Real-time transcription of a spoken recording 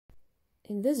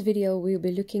In this video, we'll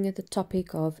be looking at the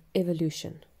topic of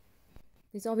evolution.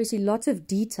 There's obviously lots of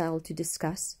detail to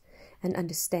discuss and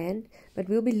understand, but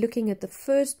we'll be looking at the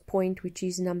first point, which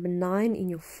is number 9 in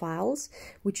your files,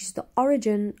 which is the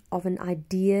origin of an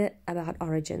idea about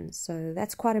origins. So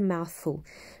that's quite a mouthful,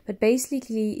 but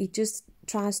basically it just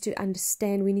tries to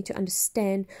understand, we need to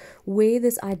understand where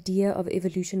this idea of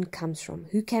evolution comes from.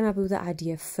 Who came up with the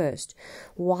idea first?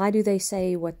 Why do they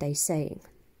say what they're saying?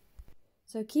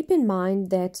 So keep in mind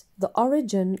that the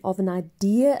origin of an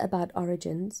idea about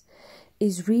origins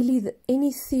is really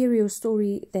any theory or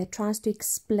story that tries to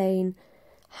explain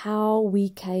how we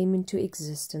came into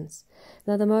existence.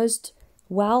 Now, the most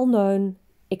well-known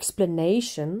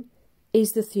explanation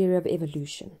is the theory of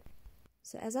evolution.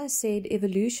 So as I said,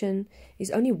 evolution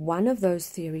is only one of those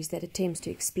theories that attempts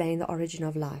to explain the origin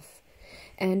of life.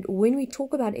 And when we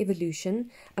talk about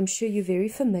evolution, I'm sure you're very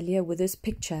familiar with this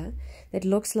picture that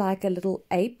looks like a little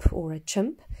ape or a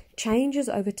chimp changes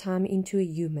over time into a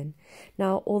human.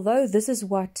 Now, although this is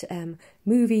what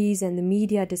movies and the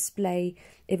media display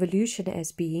evolution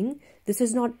as being, this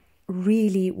is not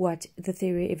really what the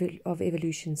theory of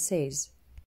evolution says.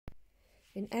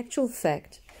 In actual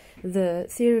fact, the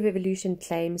theory of evolution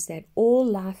claims that all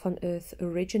life on Earth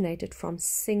originated from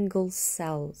single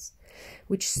cells,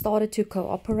 which started to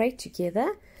cooperate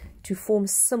together to form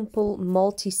simple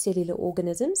multicellular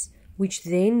organisms, which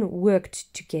then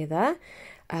worked together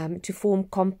to form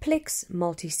complex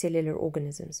multicellular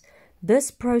organisms.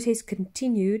 This process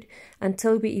continued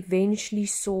until we eventually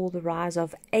saw the rise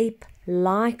of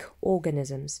ape-like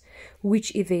organisms,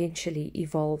 which eventually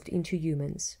evolved into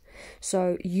humans.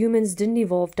 So humans didn't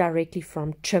evolve directly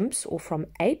from chimps or from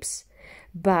apes,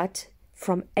 but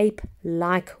from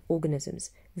ape-like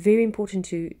organisms. Very important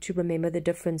to remember the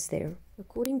difference there.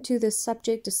 According to the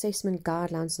subject assessment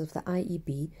guidelines of the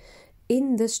IEB,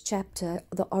 in this chapter,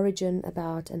 the origin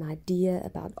about an idea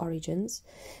about origins,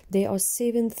 there are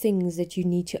 7 things that you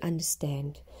need to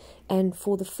understand. And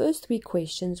for the first 3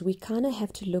 questions, we kind of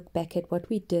have to look back at what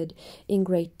we did in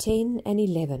grade 10 and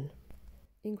 11.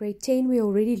 In grade 10, we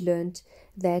already learned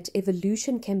that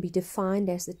evolution can be defined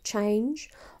as the change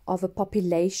of a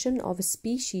population of a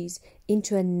species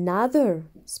into another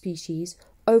species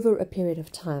over a period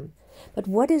of time. But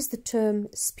what does the term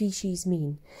species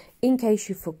mean? In case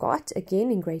you forgot,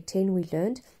 again, in grade 10 we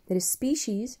learned that a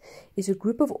species is a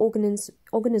group of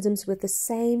organisms with the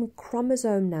same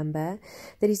chromosome number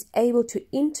that is able to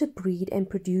interbreed and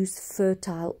produce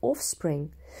fertile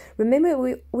offspring. Remember,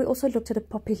 we also looked at a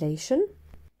population,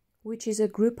 which is a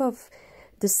group of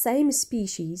the same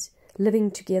species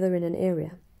living together in an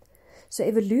area. So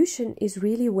evolution is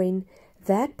really when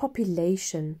that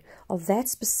population of that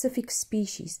specific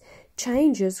species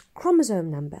changes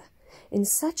chromosome number in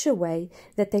such a way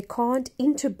that they can't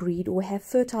interbreed or have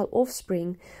fertile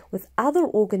offspring with other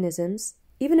organisms,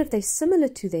 even if they're similar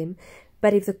to them.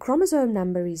 But if the chromosome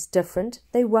number is different,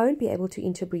 they won't be able to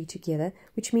interbreed together,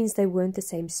 which means they weren't the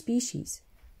same species.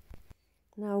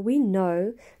 Now, we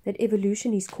know that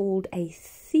evolution is called a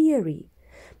theory,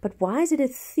 but why is it a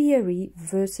theory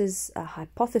versus a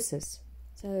hypothesis?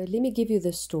 So let me give you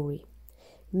this story.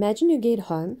 Imagine you get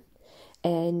home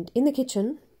and in the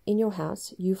kitchen, in your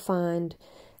house, you find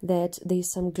that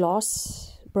there's some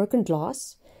broken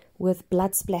glass with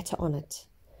blood splatter on it.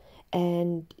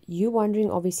 And you're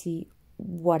wondering, obviously,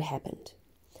 what happened.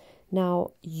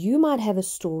 Now, you might have a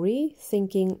story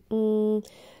thinking,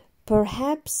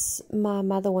 perhaps my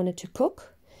mother wanted to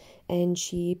cook and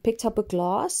she picked up a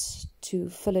glass to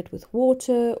fill it with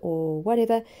water or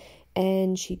whatever,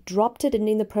 and she dropped it, and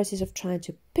in the process of trying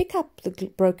to pick up the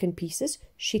broken pieces,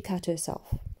 she cut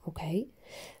herself. Okay?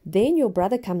 Then your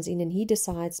brother comes in and he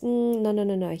decides,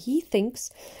 no. He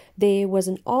thinks there was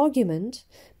an argument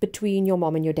between your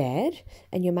mom and your dad,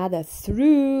 and your mother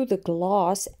threw the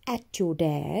glass at your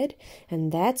dad,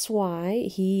 and that's why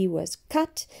he was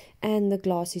cut and the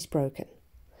glass is broken.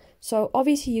 So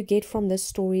obviously you get from this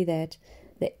story that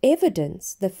the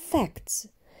evidence, the facts,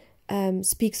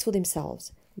 speaks for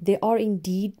themselves. There are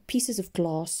indeed pieces of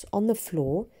glass on the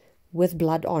floor with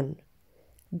blood on.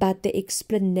 But the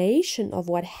explanation of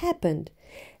what happened,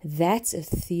 that's a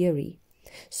theory.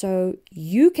 So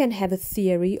you can have a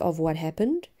theory of what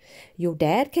happened. Your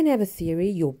dad can have a theory.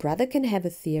 Your brother can have a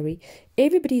theory.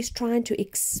 Everybody is trying to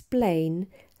explain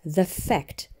the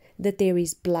fact that there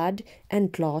is blood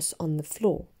and glass on the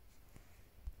floor.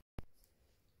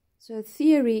 So a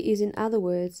theory is, in other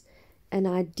words, an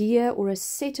idea or a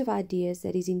set of ideas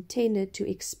that is intended to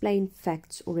explain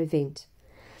facts or event.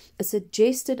 A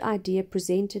suggested idea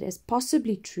presented as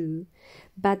possibly true,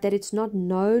 but that it's not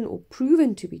known or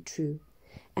proven to be true.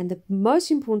 And the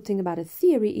most important thing about a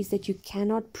theory is that you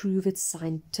cannot prove it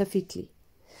scientifically.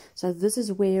 So this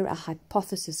is where a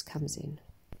hypothesis comes in.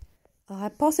 A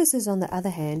hypothesis, on the other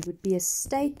hand, would be a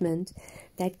statement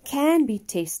that can be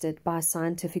tested by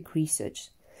scientific research.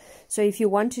 So if you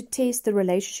want to test the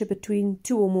relationship between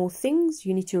two or more things,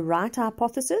 you need to write a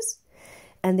hypothesis,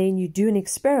 and then you do an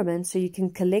experiment so you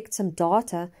can collect some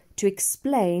data to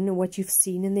explain what you've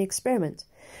seen in the experiment.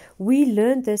 We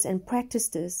learn this and practice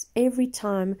this every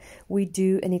time we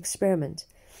do an experiment.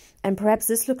 And perhaps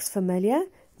this looks familiar,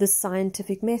 the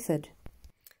scientific method,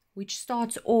 which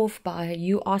starts off by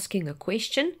you asking a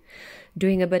question,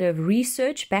 doing a bit of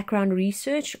research, background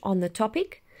research on the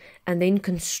topic, and then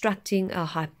constructing a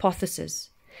hypothesis.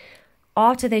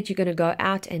 After that, you're going to go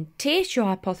out and test your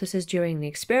hypothesis during the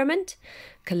experiment,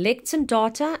 collect some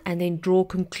data, and then draw a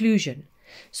conclusion.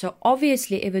 So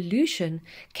obviously, evolution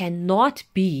cannot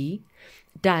be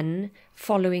done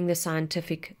following the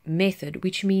scientific method,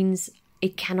 which means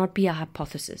it cannot be a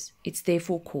hypothesis. It's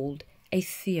therefore called a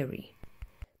theory.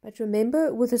 But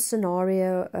remember, with the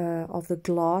scenario of the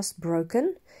glass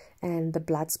broken and the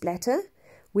blood splatter,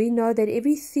 we know that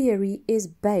every theory is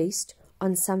based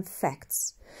on some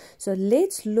facts. So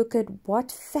let's look at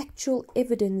what factual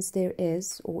evidence there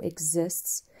is or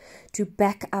exists to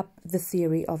back up the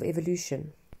theory of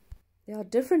evolution. There are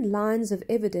different lines of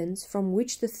evidence from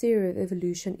which the theory of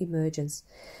evolution emerges,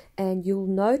 and you'll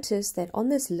notice that on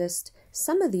this list,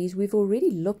 some of these we've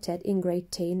already looked at in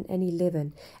grade 10 and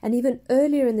 11, and even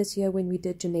earlier in this year when we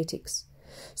did genetics.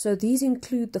 So these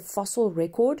include the fossil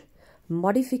record,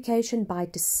 modification by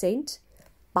descent,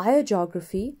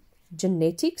 biogeography,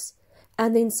 genetics,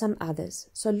 and then some others.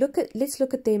 So let's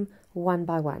look at them one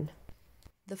by one.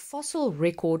 The fossil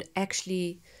record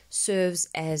actually serves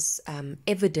as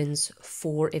evidence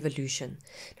for evolution.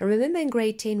 Now remember, in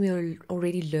grade 10 we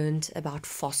already learned about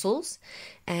fossils,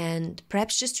 and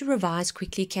perhaps just to revise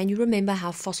quickly, can you remember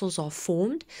how fossils are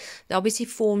formed? They're obviously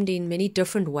formed in many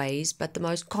different ways, but the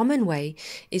most common way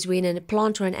is when a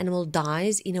plant or an animal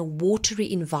dies in a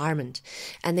watery environment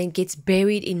and then gets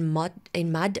buried in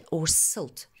mud or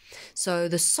silt. So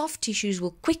the soft tissues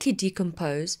will quickly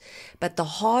decompose, but the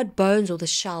hard bones or the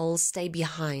shells stay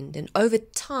behind. And over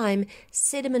time,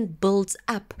 sediment builds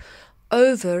up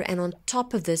over and on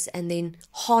top of this and then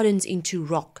hardens into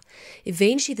rock.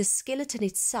 Eventually, the skeleton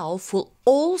itself will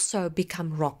also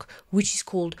become rock, which is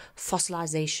called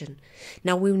fossilization.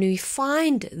 Now, when we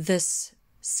find this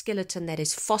skeleton that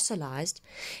is fossilized,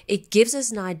 it gives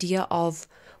us an idea of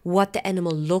what the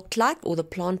animal looked like or the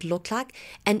plant looked like,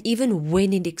 and even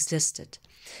when it existed.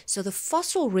 So the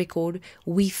fossil record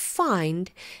we find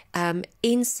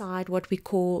inside what we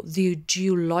call the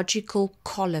geological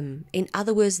column. In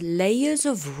other words, layers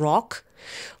of rock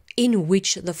in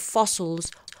which the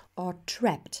fossils are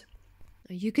trapped.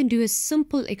 You can do a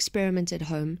simple experiment at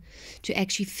home to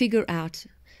actually figure out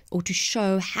or to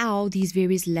show how these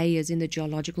various layers in the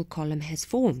geological column has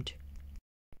formed.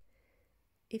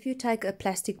 If you take a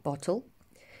plastic bottle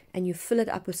and you fill it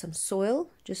up with some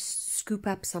soil, just scoop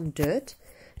up some dirt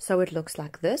so it looks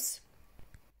like this,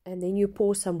 and then you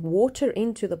pour some water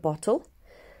into the bottle,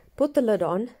 put the lid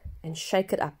on and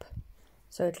shake it up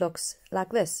so it looks like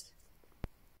this.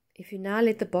 If you now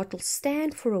let the bottle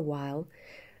stand for a while,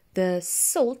 the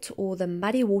silt or the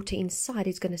muddy water inside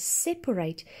is going to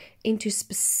separate into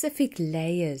specific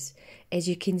layers, as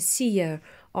you can see here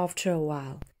after a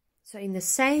while. So in the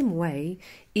same way,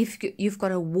 if you've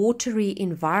got a watery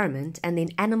environment and then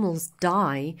animals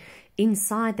die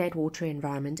inside that watery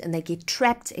environment and they get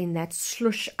trapped in that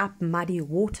slush up muddy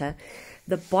water,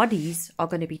 the bodies are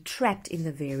going to be trapped in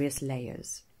the various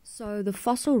layers. So the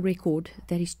fossil record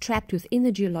that is trapped within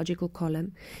the geological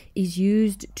column is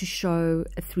used to show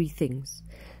three things.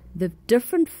 The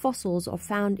different fossils are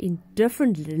found in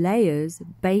different layers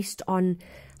based on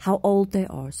how old they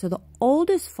are. So the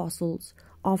oldest fossils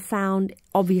are found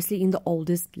obviously in the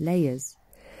oldest layers.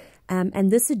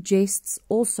 And this suggests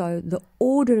also the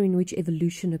order in which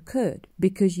evolution occurred,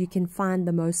 because you can find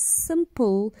the most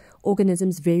simple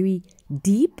organisms very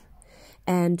deep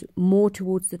and more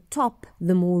towards the top,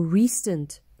 the more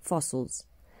recent fossils.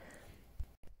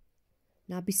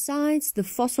 Now, besides the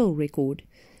fossil record,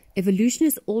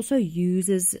 evolutionists also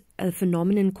uses a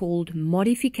phenomenon called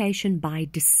modification by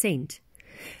descent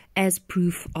as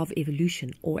proof of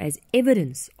evolution or as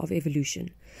evidence of evolution.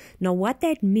 Now, what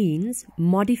that means,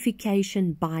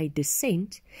 modification by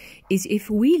descent, is if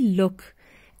we look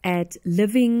at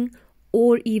living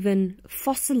or even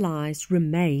fossilized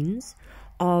remains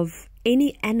of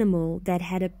any animal that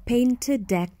had a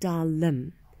pentadactyl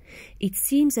limb, it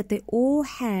seems that they all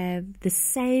have the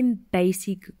same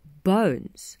basic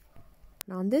bones.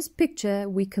 Now in this picture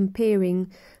we're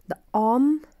comparing the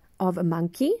arm of a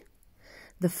monkey,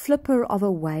 the flipper of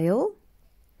a whale,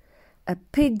 a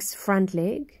pig's front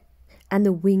leg, and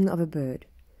the wing of a bird.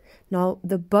 Now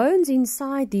the bones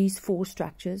inside these four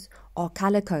structures are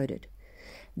color-coded.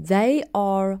 They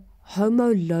are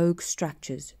homologue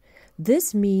structures.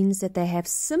 This means that they have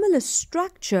similar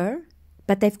structure,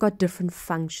 but they've got different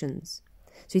functions.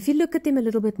 So if you look at them a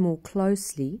little bit more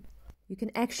closely, you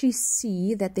can actually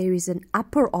see that there is an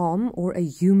upper arm or a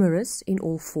humerus in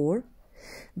all four.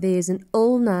 There's an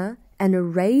ulna and a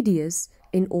radius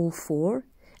in all four,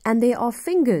 and there are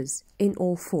fingers in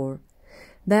all four.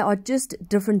 They are just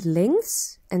different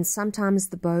lengths, and sometimes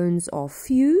the bones are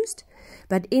fused,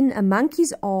 but in a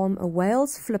monkey's arm, a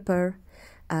whale's flipper,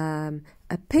 a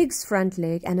pig's front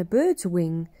leg, and a bird's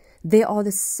wing, they are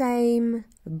the same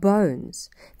bones.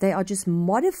 They are just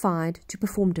modified to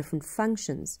perform different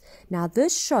functions. Now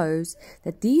this shows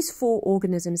that these four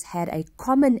organisms had a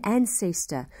common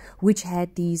ancestor which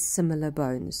had these similar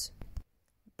bones.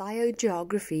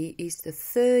 Biogeography is the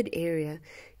third area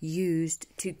used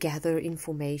to gather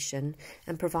information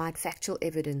and provide factual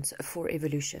evidence for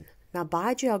evolution. Now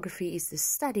biogeography is the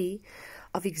study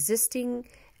of existing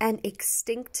and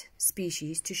extinct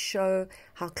species to show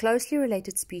how closely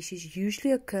related species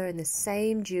usually occur in the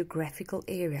same geographical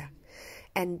area.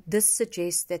 And this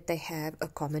suggests that they have a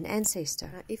common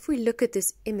ancestor. Now, if we look at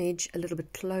this image a little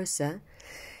bit closer,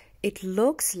 it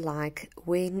looks like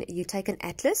when you take an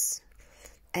atlas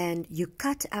and you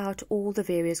cut out all the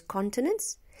various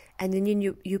continents and then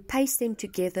you paste them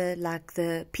together like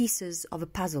the pieces of a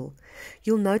puzzle.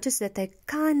 You'll notice that they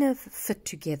kind of fit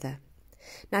together.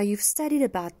 Now you've studied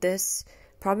about this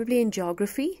probably in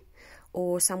geography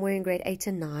or somewhere in grade 8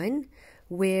 and 9,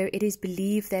 where it is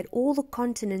believed that all the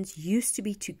continents used to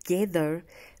be together,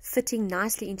 fitting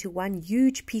nicely into one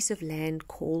huge piece of land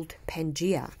called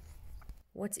Pangaea.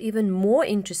 What's even more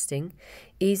interesting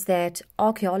is that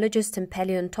archaeologists and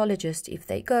paleontologists, if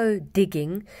they go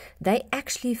digging, they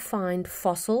actually find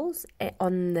fossils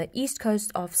on the east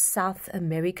coast of South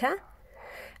America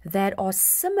that are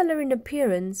similar in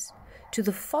appearance to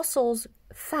the fossils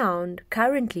found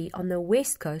currently on the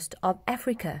west coast of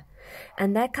Africa.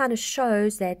 And that kind of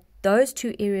shows that those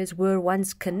two areas were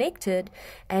once connected,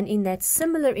 and in that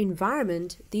similar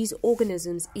environment, these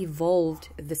organisms evolved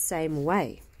the same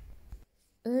way.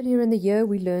 Earlier in the year,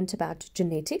 we learned about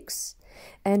genetics,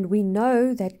 and we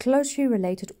know that closely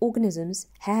related organisms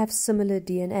have similar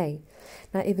DNA.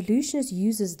 Now, evolutionists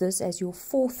uses this as your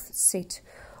fourth set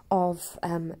of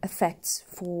facts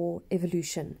for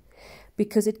evolution,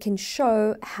 because it can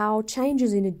show how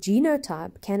changes in a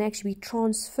genotype can actually be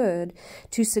transferred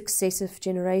to successive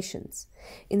generations.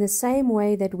 In the same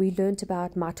way that we learnt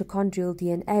about mitochondrial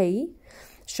DNA,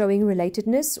 showing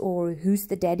relatedness or who's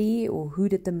the daddy or who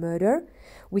did the murder,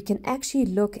 we can actually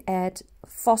look at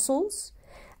fossils,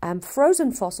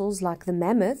 frozen fossils like the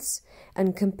mammoths,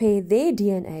 and compare their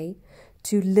DNA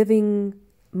to living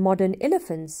modern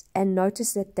elephants and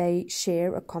notice that they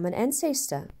share a common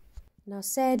ancestor. Now,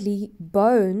 sadly,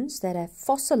 bones that have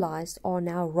fossilized are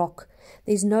now rock.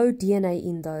 There's no DNA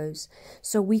in those.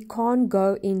 So we can't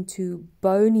go into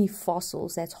bony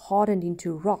fossils that's hardened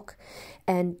into rock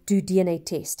and do DNA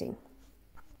testing.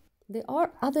 There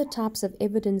are other types of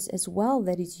evidence as well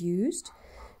that is used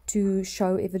to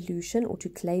show evolution or to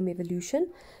claim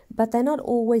evolution, but they're not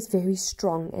always very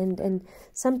strong, and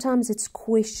sometimes it's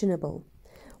questionable.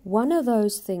 One of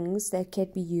those things that can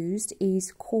be used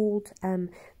is called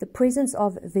the presence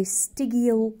of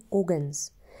vestigial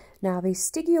organs. Now, a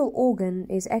vestigial organ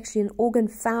is actually an organ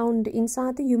found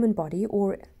inside the human body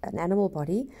or an animal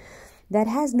body that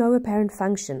has no apparent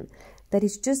function. That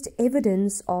is just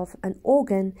evidence of an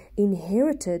organ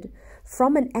inherited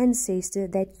from an ancestor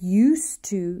that used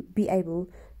to be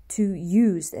able to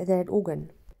use that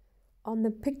organ. On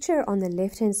the picture on the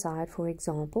left-hand side, for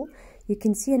example, you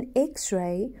can see an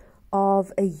X-ray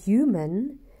of a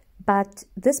human, but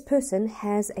this person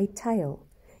has a tail.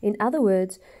 In other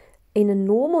words, in a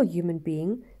normal human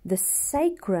being, the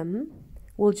sacrum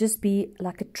will just be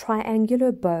like a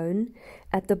triangular bone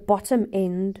at the bottom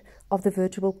end of the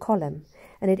vertebral column,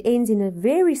 and it ends in a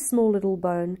very small little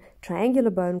bone, triangular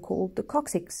bone called the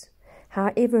coccyx.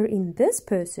 However, in this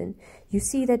person, you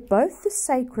see that both the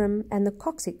sacrum and the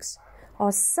coccyx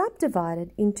are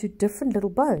subdivided into different little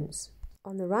bones.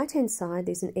 On the right-hand side,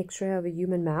 there's an X-ray of a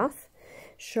human mouth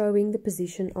showing the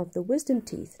position of the wisdom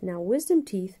teeth. Now, wisdom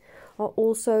teeth are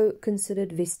also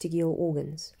considered vestigial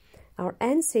organs. Our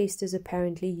ancestors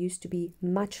apparently used to be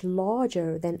much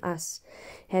larger than us,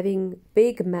 having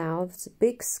big mouths,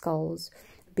 big skulls,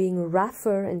 being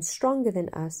rougher and stronger than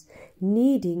us,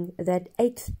 needing that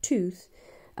eighth tooth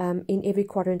in every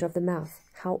quadrant of the mouth.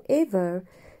 However,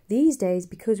 these days,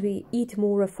 because we eat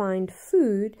more refined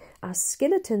food, our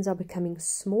skeletons are becoming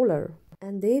smaller,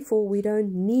 and therefore we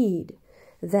don't need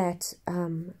that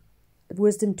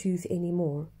wisdom tooth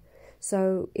anymore.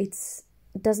 So it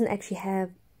doesn't actually have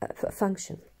a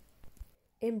function.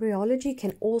 Embryology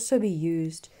can also be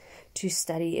used to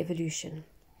study evolution.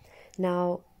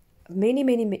 Now,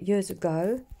 many years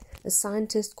ago, a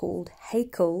scientist called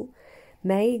Haeckel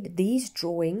made these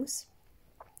drawings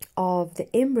of the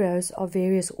embryos of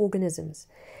various organisms,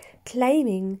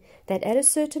 claiming that at a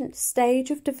certain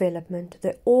stage of development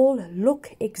they all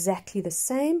look exactly the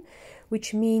same,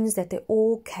 which means that they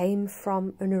all came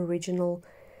from an original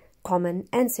common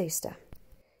ancestor.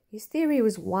 His theory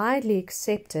was widely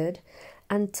accepted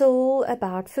until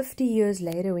about 50 years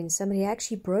later, when somebody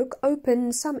actually broke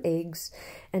open some eggs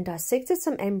and dissected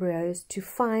some embryos to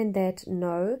find that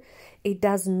no, it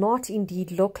does not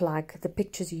indeed look like the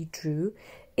pictures he drew.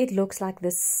 It looks like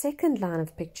the second line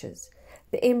of pictures.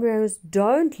 The embryos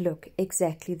don't look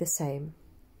exactly the same.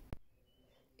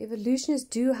 Evolutionists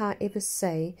do, however,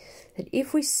 say that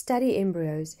if we study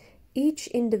embryos, each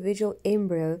individual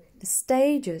embryo, the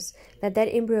stages that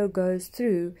embryo goes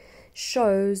through,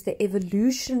 shows the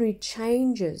evolutionary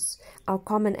changes our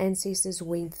common ancestors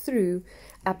went through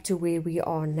up to where we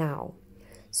are now.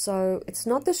 So it's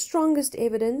not the strongest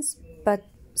evidence, but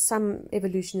some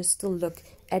evolutionists still look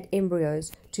at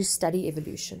embryos to study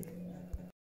evolution.